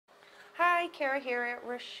Hi, Kara here at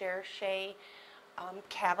Recherche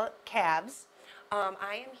Calves.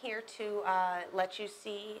 I am here to let you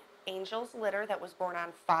see Angel's litter that was born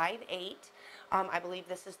on 5/8. I believe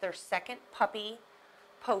this is their second puppy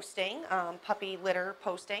posting, puppy litter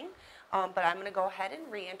posting. But I'm going to go ahead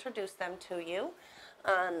and reintroduce them to you.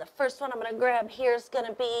 The first one I'm going to grab here is going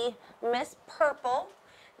to be Miss Purple.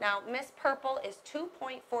 Now, Miss Purple is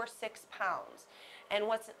 2.46 pounds. And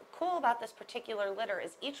what's cool about this particular litter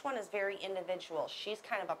is each one is very individual. She's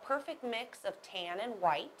kind of a perfect mix of tan and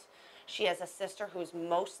white. She has a sister who's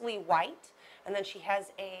mostly white, and then she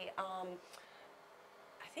has I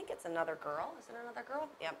think it's another girl. Is it another girl?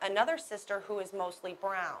 Yeah, another sister who is mostly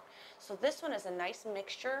brown. So this one is a nice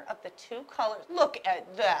mixture of the two colors. Look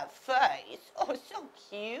at that face. Oh, so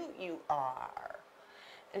cute you are.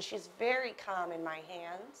 And she's very calm in my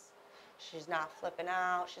hands. She's not flipping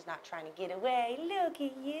out. She's not trying to get away. Look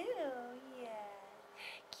at you. Yeah.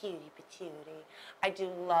 Cutie patootie. I do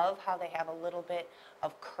love how they have a little bit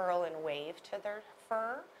of curl and wave to their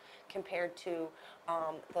fur compared to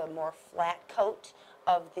the more flat coat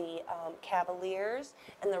of the Cavaliers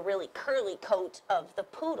and the really curly coat of the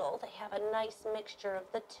Poodle. They have a nice mixture of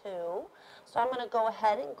the two. So I'm going to go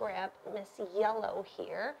ahead and grab Miss Yellow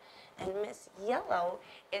here. And Miss Yellow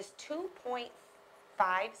is 2.57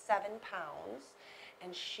 pounds,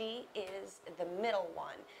 and she is the middle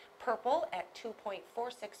one. Purple at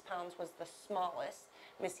 2.46 pounds was the smallest.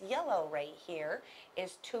 Miss Yellow right here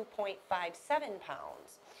is 2.57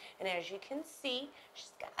 pounds. And as you can see,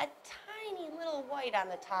 she's got a tiny little white on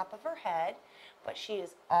the top of her head, but she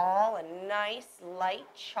is all a nice light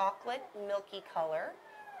chocolate milky color.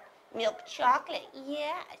 Milk chocolate,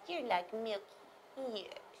 yes, you're like milky,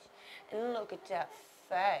 yes. And look at that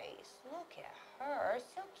face. Look at her.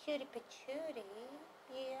 So cutie patootie.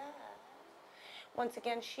 Yeah. Once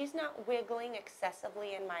again, she's not wiggling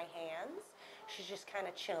excessively in my hands. She's just kind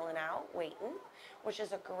of chilling out, waiting, which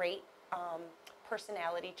is a great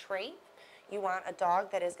personality trait. You want a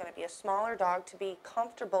dog that is going to be a smaller dog to be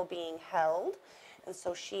comfortable being held. And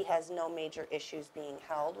so she has no major issues being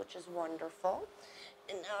held, which is wonderful.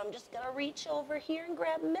 And now I'm just going to reach over here and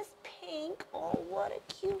grab Miss Pink. Oh, what a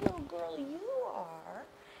cute little girl you are.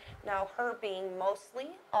 Now, her being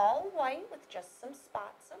mostly all white with just some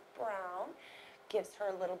spots of brown gives her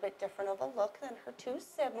a little bit different of a look than her two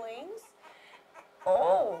siblings.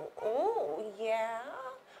 Oh, yeah.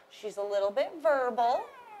 She's a little bit verbal.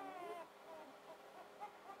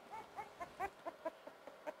 I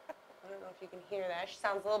don't know if you can hear that. She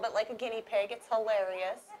sounds a little bit like a guinea pig. It's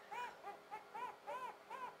hilarious.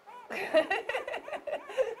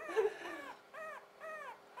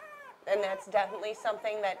 And that's definitely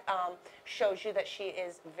something that shows you that she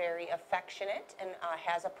is very affectionate and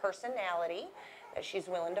has a personality, that she's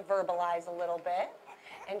willing to verbalize a little bit.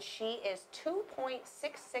 And she is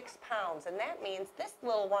 2.66 pounds, and that means this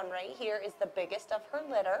little one right here is the biggest of her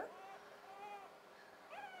litter.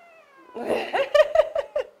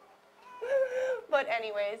 But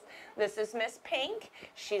anyways, this is Miss Pink.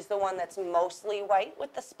 She's the one that's mostly white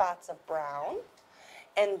with the spots of brown.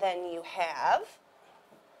 And then you have,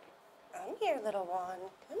 come here, little one.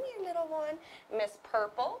 Come here, little one. Miss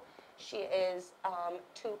Purple. She is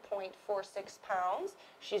 2.46 pounds.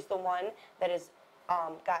 She's the one that is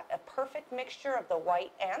got a perfect mixture of the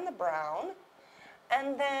white and the brown.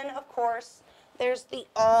 And then, of course, there's the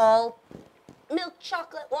all milk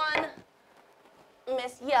chocolate one,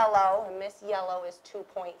 Miss Yellow, and Miss Yellow is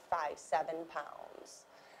 2.57 pounds.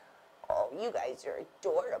 Oh, you guys are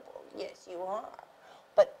adorable. Yes, you are.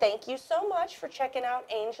 But thank you so much for checking out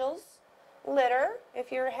Angel's litter.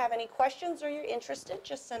 If you have any questions or you're interested,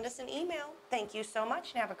 just send us an email. Thank you so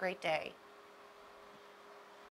much and have a great day.